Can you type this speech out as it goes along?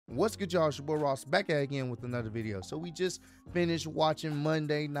What's good, y'all? It's your boy Ross back at again with another video. So we just finished watching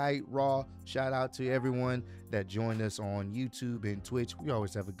Monday Night Raw. Shout out to everyone that joined us on YouTube and Twitch. We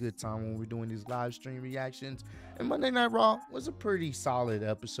always have a good time when we're doing these live stream reactions. And Monday Night Raw was a pretty solid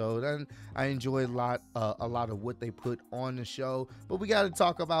episode, and I enjoyed a lot of what they put on the show. But we got to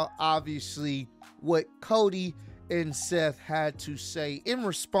talk about obviously what Cody and Seth had to say in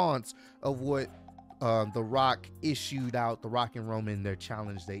response of what The Rock issued out, The Rock and Roman, their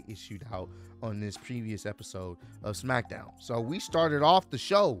challenge they issued out on this previous episode of SmackDown. So we started off the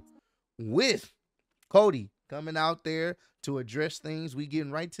show with Cody coming out there to address things. We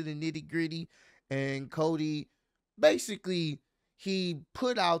getting right to the nitty gritty, and Cody basically, he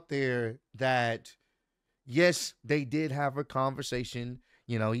put out there that yes, they did have a conversation.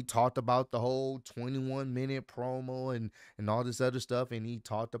 You know, he talked about the whole 21-minute promo and all this other stuff, and he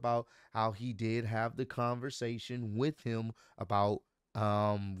talked about how he did have the conversation with him about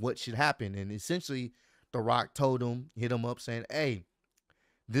what should happen. And essentially, The Rock told him, hit him up saying, hey,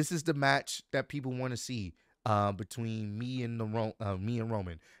 this is the match that people want to see between me and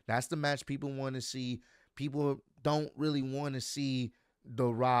Roman. That's the match people want to see. People don't really want to see The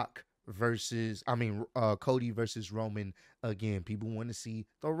Rock versus, Cody versus Roman again. People want to see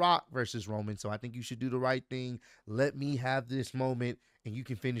The Rock versus Roman. So I think you should do the right thing. Let me have this moment, and you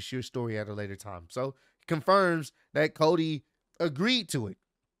can finish your story at a later time. So confirms that Cody agreed to it.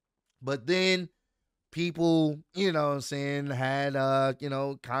 But then people, you know what I'm saying, had,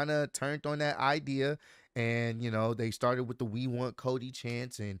 kind of turned on that idea. And, they started with the "We Want Cody"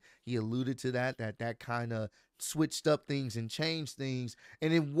 chants, and he alluded to that kind of switched up things and changed things.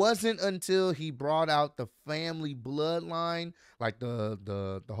 And it wasn't until he brought out the family bloodline, like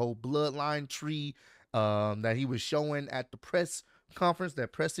the whole bloodline tree, that he was showing at the press conference,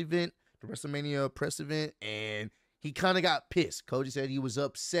 that press event, the WrestleMania press event, and he kind of got pissed. Cody said he was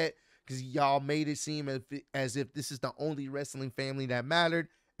upset because y'all made it seem as if this is the only wrestling family that mattered.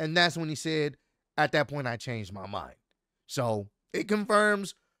 And that's when he said, at that point, I changed my mind. So it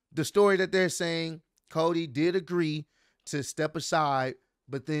confirms the story that they're saying. Cody did agree to step aside,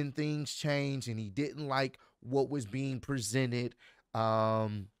 but then things changed, and he didn't like what was being presented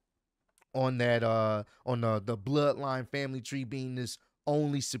on that on the bloodline family tree being this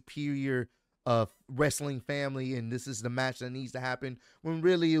only superior wrestling family, and this is the match that needs to happen, when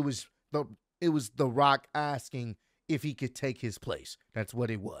really it was the Rock asking if he could take his place. That's what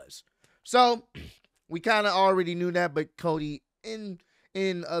it was. So we kind of already knew that, but Cody, in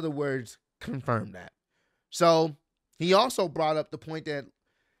other words, confirmed that. So he also brought up the point that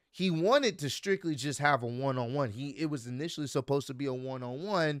he wanted to strictly just have a one-on-one. It was initially supposed to be a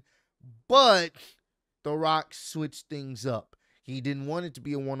one-on-one, but The Rock switched things up. He didn't want it to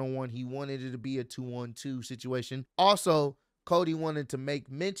be a one-on-one. He wanted it to be a 2-on-2 situation. Also, Cody wanted to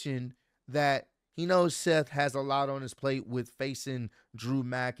make mention that he knows Seth has a lot on his plate with facing Drew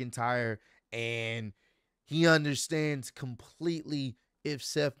McIntyre, and he understands completely if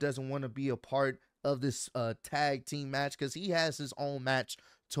Seth doesn't want to be a part of this tag team match, because he has his own match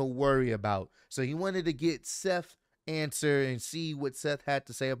to worry about. So he wanted to get Seth answer and see what Seth had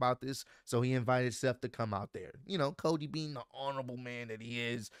to say about this. So he invited Seth to come out there. You know, Cody being the honorable man that he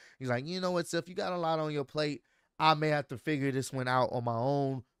is, he's like, you know what, Seth, you got a lot on your plate. I may have to figure this one out on my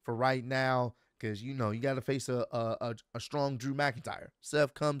own for right now, because, you got to face a strong Drew McIntyre.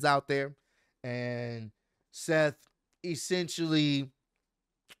 Seth comes out there, and Seth essentially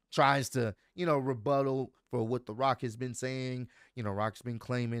tries to, rebuttal for what The Rock has been saying. Rock's been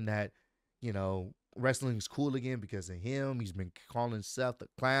claiming that, wrestling's cool again because of him. He's been calling Seth a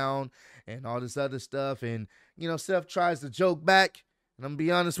clown and all this other stuff. And, Seth tries to joke back. And I'm going to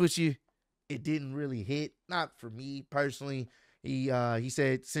be honest with you, it didn't really hit. Not for me personally. He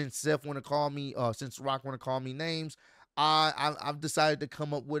said, since Rock want to call me names, I've decided to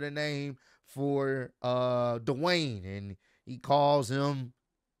come up with a name for Dwayne. And he calls him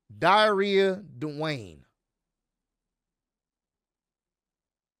Diarrhea Dwayne.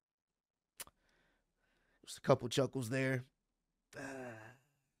 Just a couple chuckles there.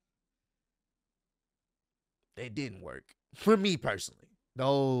 It didn't work for me personally.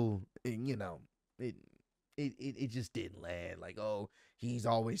 No, it just didn't land. Like, oh, he's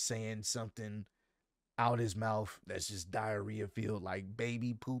always saying something out his mouth that's just diarrhea filled, like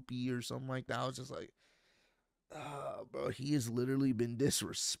baby poopy or something like that. I was just like, bro, he has literally been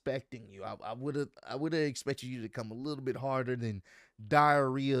disrespecting you. I would have expected you to come a little bit harder than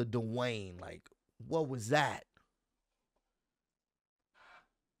Diarrhea Dwayne. Like, what was that?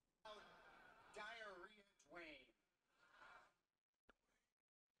 Diarrhea Dwayne.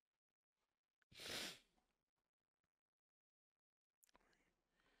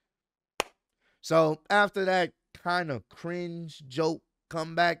 So after that kind of cringe joke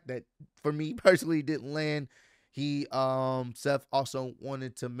comeback that for me personally didn't land, he Seth also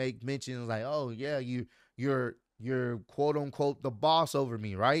wanted to make mention like, oh yeah, you're quote unquote the boss over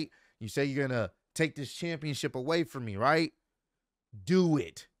me, right? You say you're gonna take this championship away from me, right? Do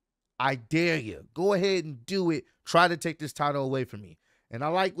it. I dare you. Go ahead and do it. Try to take this title away from me. And I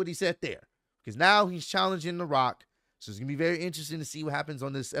like what he said there because now he's challenging The Rock. So it's going to be very interesting to see what happens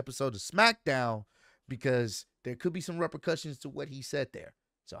on this episode of SmackDown because there could be some repercussions to what he said there.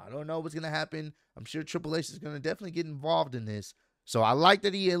 So I don't know what's going to happen. I'm sure Triple H is going to definitely get involved in this. So I like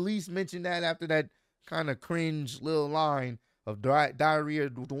that he at least mentioned that after that kind of cringe little line of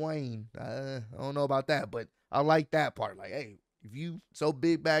Diarrhea Dwayne. I don't know about that, but I like that part. Like, hey, if you so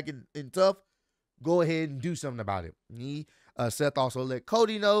big back and tough, go ahead and do something about it. Seth also let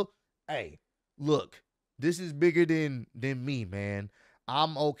Cody know, hey, look, this is bigger than me, man.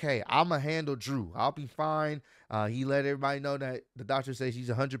 I'm okay. I'ma handle Drew. I'll be fine. He let everybody know that the doctor says he's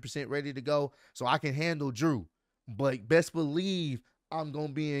 100% ready to go, so I can handle Drew. But best believe I'm gonna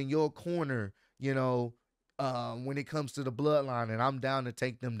be in your corner, when it comes to the bloodline, and I'm down to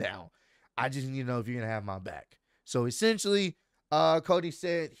take them down. I just need to know if you're gonna have my back. So essentially, Cody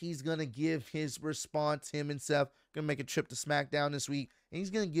said he's going to give his response. Him and Seth going to make a trip to SmackDown this week, and he's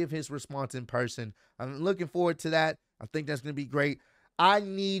going to give his response in person. I'm looking forward to that. I think that's going to be great. I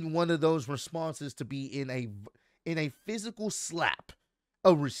need one of those responses to be in a physical slap,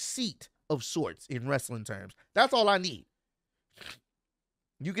 a receipt of sorts in wrestling terms. That's all I need.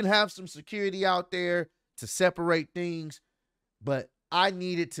 You can have some security out there to separate things, but I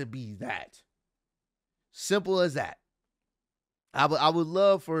need it to be that. Simple as that. I would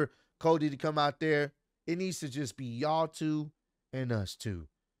love for Cody to come out there. It needs to just be y'all two and us two.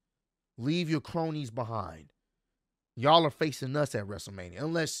 Leave your cronies behind. Y'all are facing us at WrestleMania.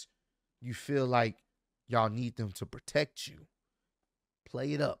 Unless you feel like y'all need them to protect you.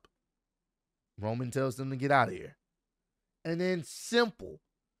 Play it up. Roman tells them to get out of here. And then simple.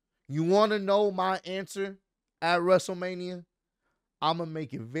 You want to know my answer at WrestleMania? I'm going to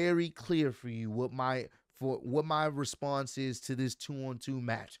make it very clear for you what my response is to this 2-on-2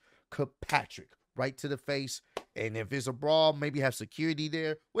 match. Patrick, right to the face. And if it's a brawl, maybe have security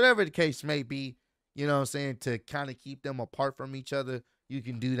there. Whatever the case may be, you know what I'm saying, to kind of keep them apart from each other, you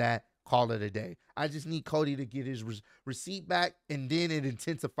can do that. Call it a day. I just need Cody to get his receipt back, and then it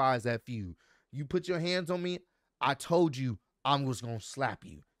intensifies that feud. You put your hands on me, I told you I'm just going to slap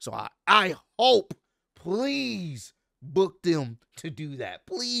you. So I hope, please, book them to do that.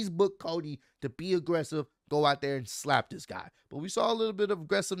 Please book Cody to be aggressive, go out there and slap this guy. But we saw a little bit of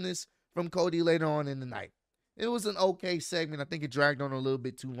aggressiveness from Cody later on in the night. It was an okay segment. I think it dragged on a little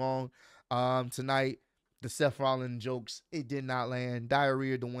bit too long. Tonight, the Seth Rollins jokes, it did not land.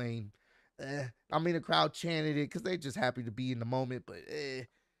 Diarrhea Dwayne. The crowd chanted it because they're just happy to be in the moment, but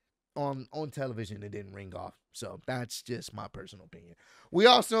on television, it didn't ring off. So that's just my personal opinion. We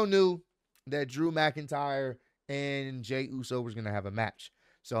also knew that Drew McIntyre and Jey Uso was going to have a match.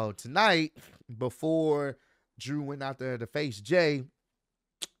 So tonight, before Drew went out there to face Jey,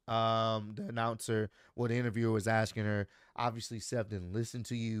 the announcer, the interviewer was asking her, obviously Seth didn't listen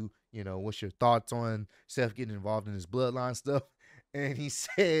to you. What's your thoughts on Seth getting involved in his bloodline stuff? And he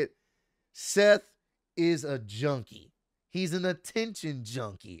said, Seth is a junkie. He's an attention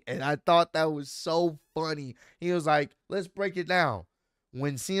junkie. And I thought that was so funny. He was like, let's break it down.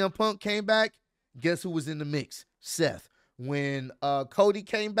 When CM Punk came back, guess who was in the mix? Seth. When Cody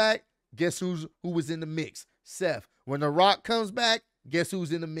came back, guess who was in the mix? Seth. When The Rock comes back, guess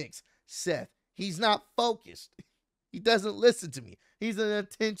who's in the mix? Seth. He's not focused. He doesn't listen to me. He's an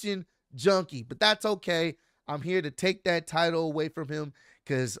attention junkie, but that's okay. I'm here to take that title away from him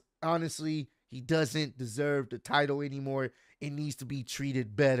because honestly, he doesn't deserve the title anymore. It needs to be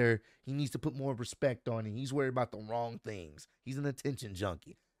treated better. He needs to put more respect on it. He's worried about the wrong things. He's an attention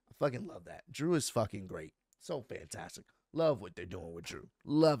junkie. I fucking love that. Drew is fucking great. So fantastic. Love what they're doing with Drew.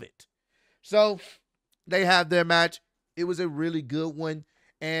 Love it. So they have their match. It was a really good one.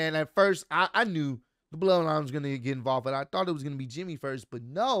 And at first, I knew the Bloodline was going to get involved, but I thought it was going to be Jimmy first. But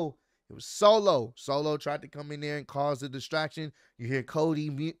no, it was Solo. Solo tried to come in there and cause a distraction. You hear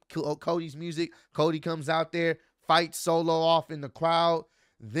Cody's music. Cody comes out there, fights Solo off in the crowd.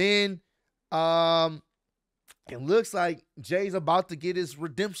 Then it looks like Jay's about to get his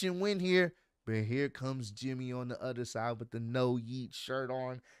redemption win here. But here comes Jimmy on the other side with the no yeet shirt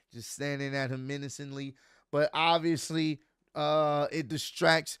on, just standing at him menacingly. But obviously, it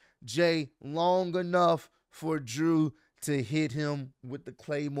distracts Jay long enough for Drew to hit him with the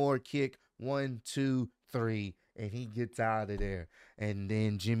Claymore kick. 1, 2, 3. and he gets out of there. And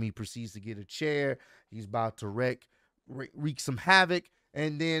then Jimmy proceeds to get a chair. He's about to wreak some havoc.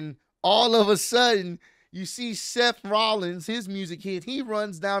 And then all of a sudden, you see Seth Rollins, his music hit. He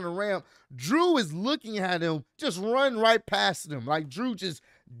runs down the ramp. Drew is looking at him, just run right past him. Like Drew just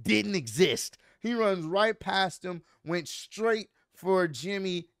didn't exist. He runs right past him, went straight for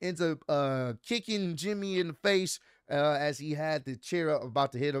Jimmy, ends up kicking Jimmy in the face as he had the chair up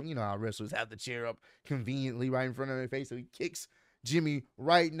about to hit him. You know how wrestlers have the chair up conveniently right in front of their face. So he kicks Jimmy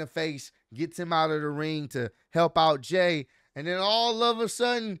right in the face, gets him out of the ring to help out Jay. And then all of a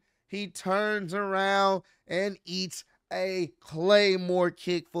sudden, he turns around and eats a Claymore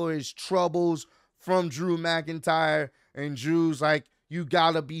kick for his troubles from Drew McIntyre. And Drew's like, you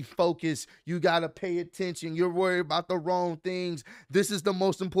gotta be focused. You gotta pay attention. You're worried about the wrong things. This is the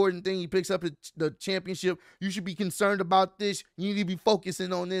most important thing. He picks up the championship. You should be concerned about this. You need to be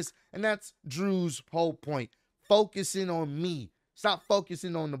focusing on this. And that's Drew's whole point. Focusing on me. Stop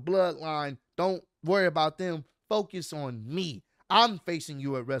focusing on the bloodline. Don't worry about them. Focus on me. I'm facing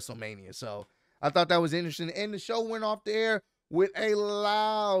you at WrestleMania. So I thought that was interesting. And the show went off the air with a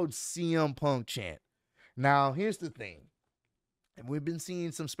loud CM Punk chant. Now, here's the thing. And we've been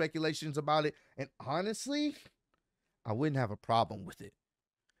seeing some speculations about it. And honestly, I wouldn't have a problem with it.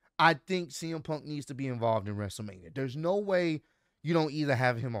 I think CM Punk needs to be involved in WrestleMania. There's no way you don't either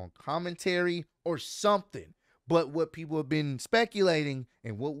have him on commentary or something. But what people have been speculating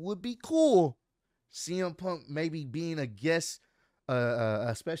and what would be cool, CM Punk maybe being a guest,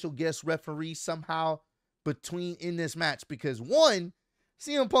 a special guest referee somehow in this match. Because one,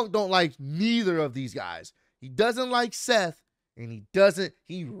 CM Punk don't like neither of these guys. He doesn't like Seth. And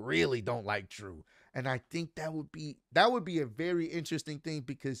he really don't like Drew. And I think that would be a very interesting thing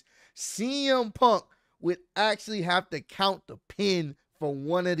because CM Punk would actually have to count the pin for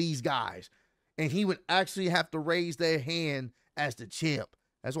one of these guys. And he would actually have to raise their hand as the champ.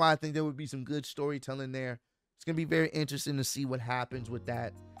 That's why I think there would be some good storytelling there. It's going to be very interesting to see what happens with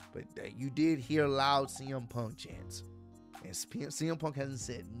that. But you did hear loud CM Punk chants. And CM Punk hasn't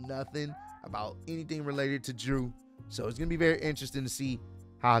said nothing about anything related to Drew. So it's going to be very interesting to see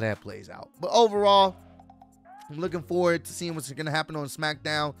how that plays out. But overall, I'm looking forward to seeing what's going to happen on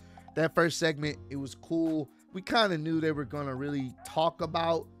SmackDown. That first segment, it was cool. We kind of knew they were going to really talk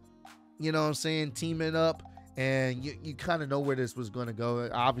about, you know what I'm saying, teaming up. And you kind of know where this was going to go.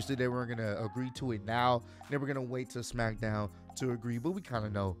 Obviously, they weren't going to agree to it now. They were going to wait till SmackDown to agree. But we kind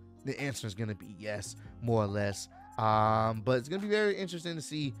of know the answer is going to be yes, more or less. But it's going to be very interesting to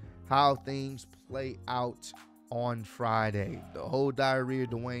see how things play out on Friday. The whole Diarrhea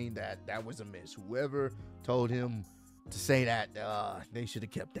Dwayne, that was a miss. Whoever told him to say that, they should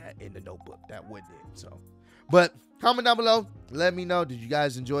have kept that in the notebook. That would did. So, but comment down below. Let me know. Did you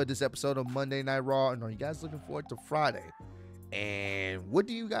guys enjoy this episode of Monday Night Raw? And are you guys looking forward to Friday? And what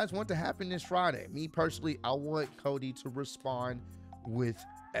do you guys want to happen this Friday? Me personally, I want Cody to respond with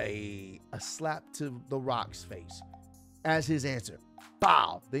a slap to The Rock's face as his answer.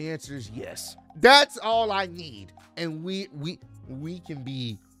 Bow. The answer is yes. That's all I need. And we can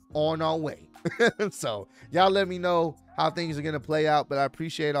be on our way. So y'all let me know how things are going to play out. But I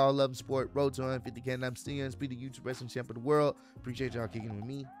appreciate all love and support. Road to 150K. I'm still the YouTube wrestling champ of the world. Appreciate y'all kicking with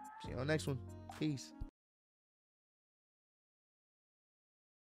me. See you on the next one. Peace.